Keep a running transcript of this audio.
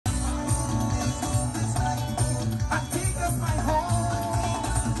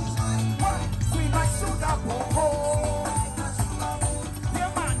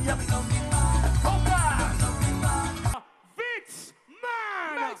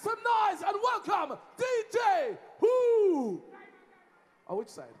some noise and welcome DJ Who. Oh, which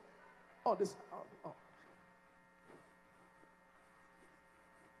side? Oh, this. Oh.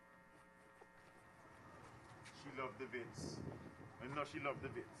 She loved the Vitz. And no, she loved the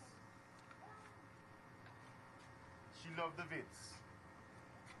Vitz. She loved the Vitz.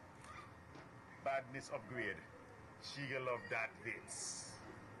 Badness upgrade. She love that Vitz.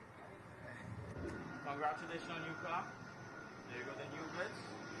 Congratulations on your car. There you go, the new Vitz.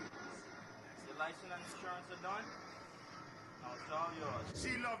 The license and insurance are done. Now it's all yours.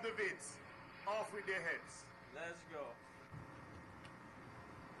 She loved the Vitz. Off with their heads. Let's go.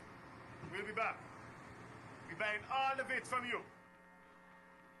 We'll be back. We're buying all the Vitz from you.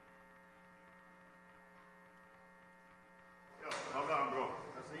 Yo, how long, bro?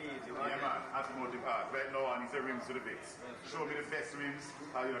 That's easy, Yeah, man. Automotive art. Right now, I need the rims to the Vitz. Show me the best rims.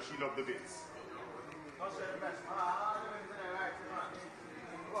 She loved the Vitz. What's the best? All the rims in there, right, man.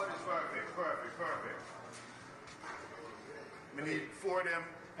 Oh, it's perfect, perfect, perfect. We need 4 of them,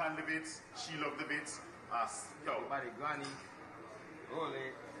 pan the Vitz. She loved the Vitz. Yo. Everybody, Granny,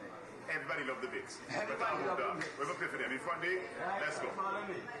 Rolly. Everybody love the Vitz. Everybody love the Vitz. We're going to play for them. In front day, let's go. Follow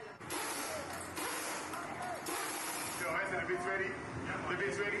me. Yo, I said the Vitz ready? The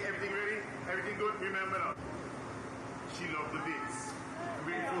Vitz ready? Everything ready? Everything good? Remember now. She loved the Vitz.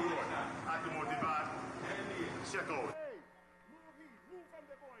 Ready for road. Automotive art. Check out. Hey, move from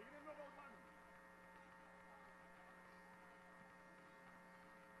the boy. You didn't know about money.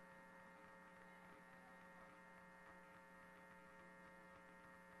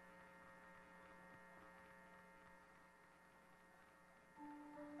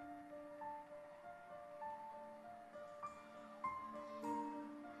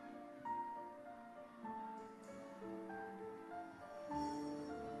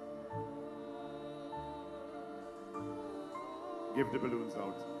 Give the balloons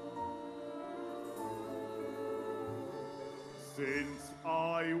out. Since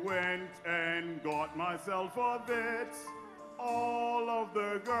I went and got myself a Vitz, all of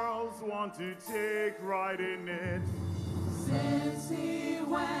the girls want to take right in it. Since he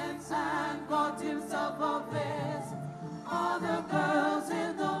went and got himself a Vitz, all the girls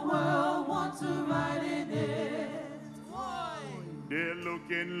in the world want to ride in it. They're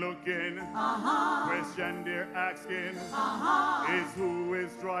looking, question they're asking, is who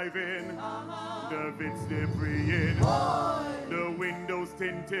is driving, the Vitz they're freeing, the windows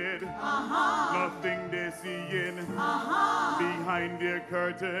tinted, nothing they're seeing, behind their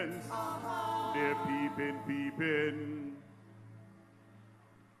curtains, they're peeping.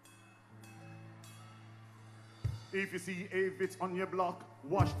 If you see a Vitz on your block,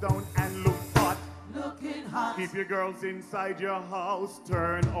 wash down and look hot. Looking hot. Keep your girls inside your house,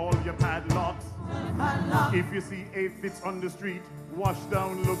 turn all your padlocks. If you see a Vitz on the street, wash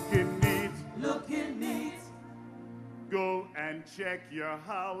down looking neat. Looking neat. Go and check your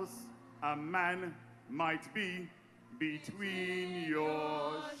house. A man might be between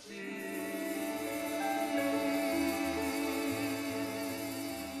your sheets.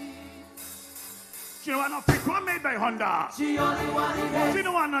 She don't want no freak one made by Honda. She only wanted it. She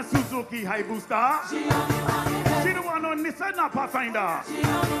don't want no Suzuki High Booster. She only wanted it. She don't want no Nissan or Pathfinder. She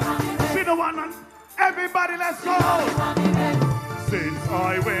only wanted it. She don't want none. Everybody, let's go. Since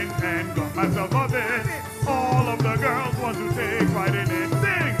I went and got myself a Vitz, all of the girls want to take right in it.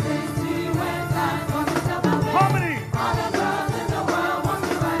 Sing. Since he went and got himself a Vitz, How many? all the girls in the world want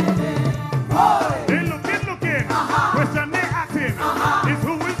to ride in it. Boy. They looking. Question they asking is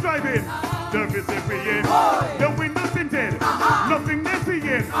who is driving. The Vitz they freeing. The windows tinted. Nothing they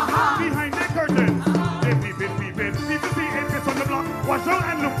seeing. Behind the curtains. They peeping. People see a Vitz on the block. Watch out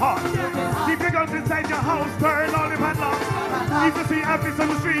and look hard. Keep your guns inside your house. Turn all the padlocks. If you see a Vitz on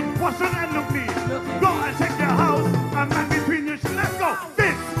the street, watch out and look neat. Go and check your house. A man between you. Let's go.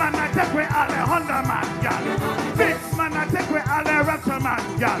 Vitz man, I take away all the Honda man, y'all. Vitz man, I take away all the Rapture man,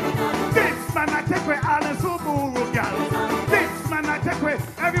 y'all. Vitz man, I take away all the Subaru, y'all. Vitz man, I take away.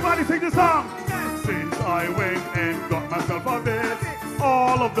 Everybody sing the song. Since I went and got myself a Vitz,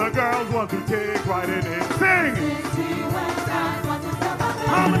 all of the girls want to take right in it. Sing! Since he went and got himself a Vitz,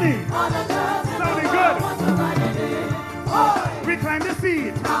 How many? all the girls in Sounding the good. world want to ride in it. Recline the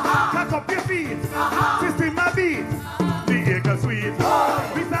seat, cock up your feet, system my beat, the acre sweet,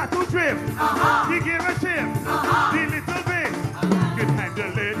 we start to drift, he give a shift, the little bit, could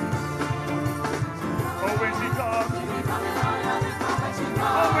handle it. Oh, when she calls,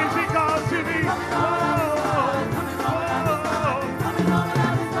 oh, when she calls, she be,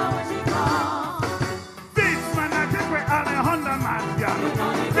 Vitz man, I take away all the Honda man, yeah.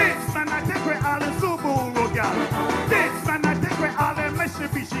 Vitz man, I take away all the Subaru, yeah. Vitz man, I take away all the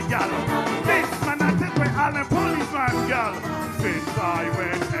Mitsubishi, gal. This man I take with all the policeman, gal. Since I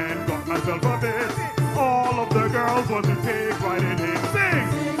went and got myself a bit, all of the girls want to take right in it. Sing!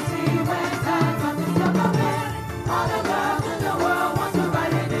 Since he went and got himself a bed, all the girls in the world want to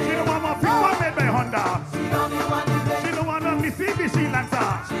ride in it. She don't want my people made by Honda. She only want the best. She don't want a Mitsubishi Lancer.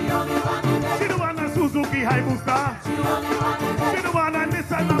 She only want the best. She don't want a Suzuki Hayabusa. She only want the best. She don't want a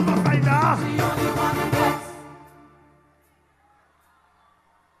Nissan Pathfinder. She only want the best.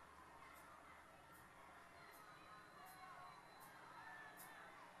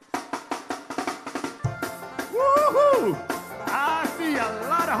 Woohoo! I see a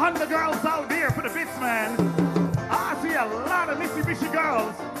lot of Honda girls out there for the Vitz, man. I see a lot of Mitsubishi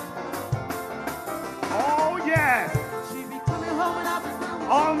girls. Oh, yes. She be coming home and I'll be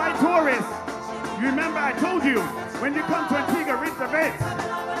still. All my tourists. You remember I told you, when you come to Antigua, reach the Vitz.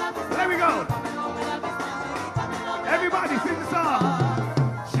 There we go. Everybody sing the song.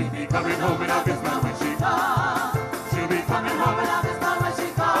 She be coming home and I'll be smiling when she comes. She'll be coming home and I'll be smiling when she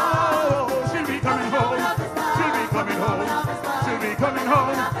comes. Oh, she'll be coming home. She'll be coming home. She'll be coming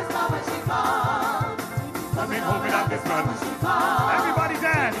home. Coming home and I'll be smiling when she comes. Everybody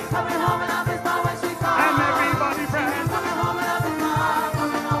dance. Coming home and I'll be smiling when she comes. And everybody dance. Coming home and I'll be smiling.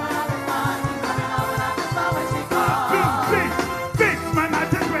 Coming home and I'll be smiling. Coming home and I'll be smiling when she comes. Big man, I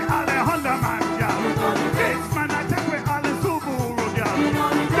take away all the Honda man, yeah. Big man, I take away all the Subaru, yeah.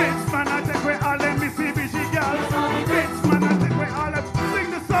 Big man, I take away all the Mitsubishi, yeah. Big man, I take away all the... Sing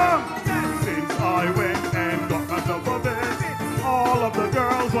the song! Since I went and got myself a bed, all of the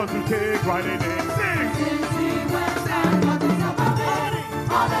girls want to take right in it. Sing! Since he went and got himself a bed,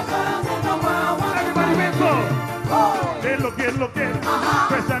 all the girls in the world want to Everybody ride wake in up! They looking,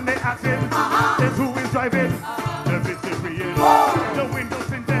 question they asking, is who is driving? The Vitz is being, the windows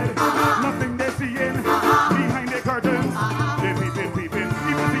tinted, nothing they're seeing, behind the curtains, they peeping,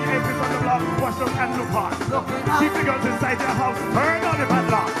 even the exits on the block, wash them and look hot. Keep the girls inside your house, turn on the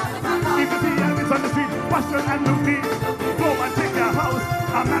padlock. Even the exits on the street, wash them and look neat. Go and take your house,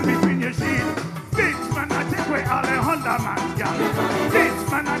 a man between your sheets. Bitch man, I take away all the Honda man, gal. Bitch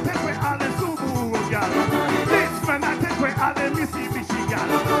man, I take away all the Subaru, gal. Bitch man, I take away all the Mitsubishi, gal.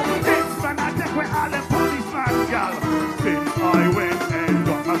 Bitch man, I take away all the policeman, gal. Since I went and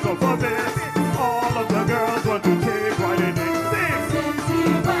got myself a bed, all of the girls want to take right in it. Sing! Since he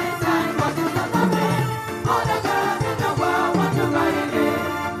went and got himself a bed, all the girls in the world want to ride in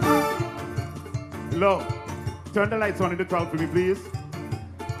it. Low, turn the lights on in the crowd for me, please.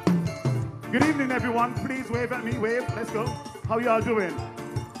 Good evening, everyone. Please wave at me. Wave. Let's go. How y'all doing?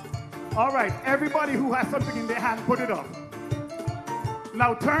 All right. Everybody who has something in their hand, put it up.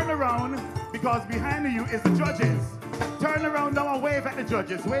 Now turn around, because behind you is the judges. Turn around now and wave at the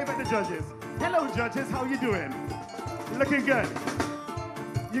judges. Wave at the judges. Hello, judges. How you doing? Looking good.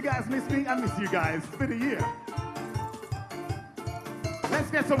 You guys miss me? I miss you guys. It's been a year. Let's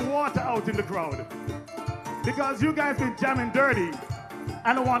get some water out in the crowd, because you guys been jamming dirty.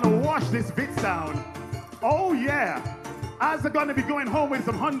 And I want to wash this Vitz down. Oh yeah. As they're gonna be going home with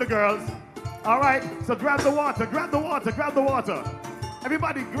some Honda girls. All right, so grab the water, grab the water, grab the water.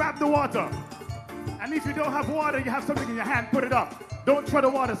 Everybody grab the water. And if you don't have water, you have something in your hand, put it up. Don't throw the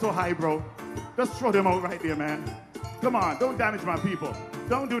water so high, bro. Just throw them out right there, man. Come on, don't damage my people.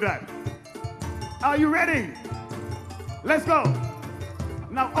 Don't do that. Are you ready? Let's go.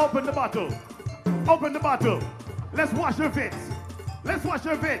 Now open the bottle. Open the bottle. Let's wash your Vitz. Let's wash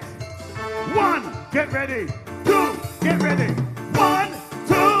your Vitz. 1, get ready. 2, get ready. 1,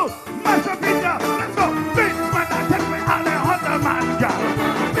 2, mash up in ya. Let's go. Vitz man, I take away all the Honda man, gal.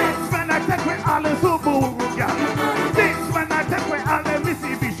 Vitz man, I take away all the Subaru, gal. Vitz man, I take away all the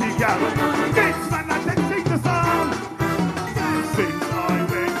Mitsubishi, gal. Vitz man, I take sing the song. Since I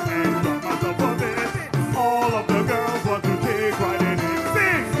went and got myself a bed, all of the girls want to take right in it.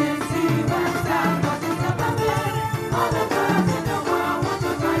 Sing. Since he went and got himself a bed, all the girls in the world want to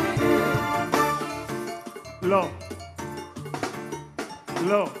ride in it. Low.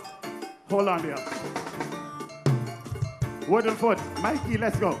 Low. Hold on there. Wooden foot. Mikey,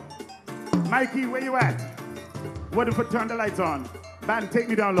 let's go. Mikey, where you at? Wooden foot, turn the lights on. Band, take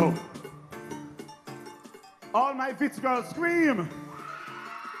me down low. All my Vitz girls, scream.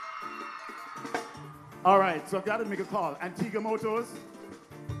 All right, so I've got to make a call. Antigua Motors.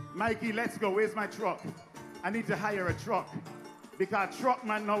 Mikey, let's go. Where's my truck? I need to hire a truck. Because truck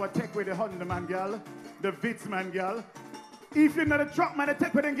man now I take with the Honda man, girl. The Vitz man, girl. If you're not a truck man, I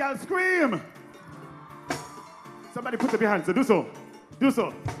take with them, girl. Scream. Somebody put up your hands. So do so. Do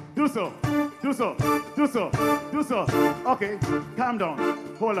so. Do so. Do so. Do so. Do so. Okay, calm down.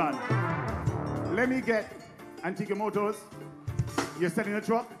 Hold on. Let me get Antigua Motors. You're sending a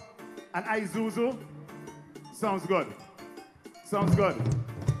truck? and Isuzu. Sounds good. Sounds good.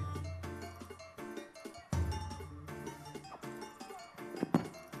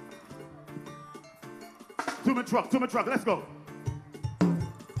 To my truck, let's go.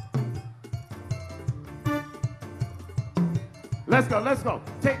 Let's go, let's go.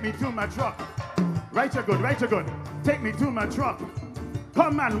 Take me to my truck. Right you good, right you good. Take me to my truck.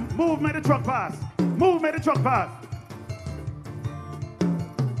 Come man, move me the truck pass. Move me the truck pass.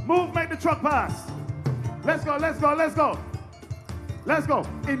 Move me the truck pass. Let's go, let's go, let's go. Let's go.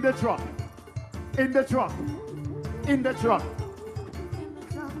 In the truck. In the truck. In the truck.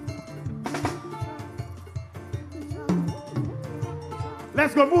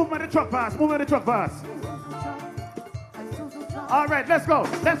 Let's go, move me the truck pass. Move me the truck pass. All right, let's go.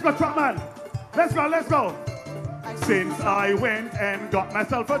 Let's go, truck man. Let's go, let's go. Since I went and got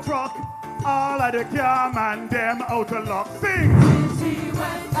myself a truck, all of the car man them out of luck. Sing.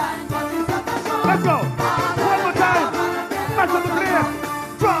 Let's go. One more time. Back to the place.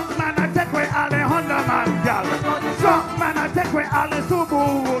 Truck man, I take away all the Honda man, gal. Truck man, I take away all the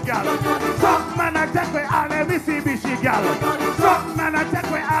Subaru, gal. Truck man, I take away all the Mitsubishi, gal. Truck man, I take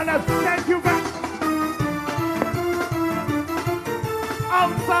away all the. Thank you very much.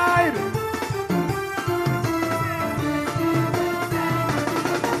 Outside.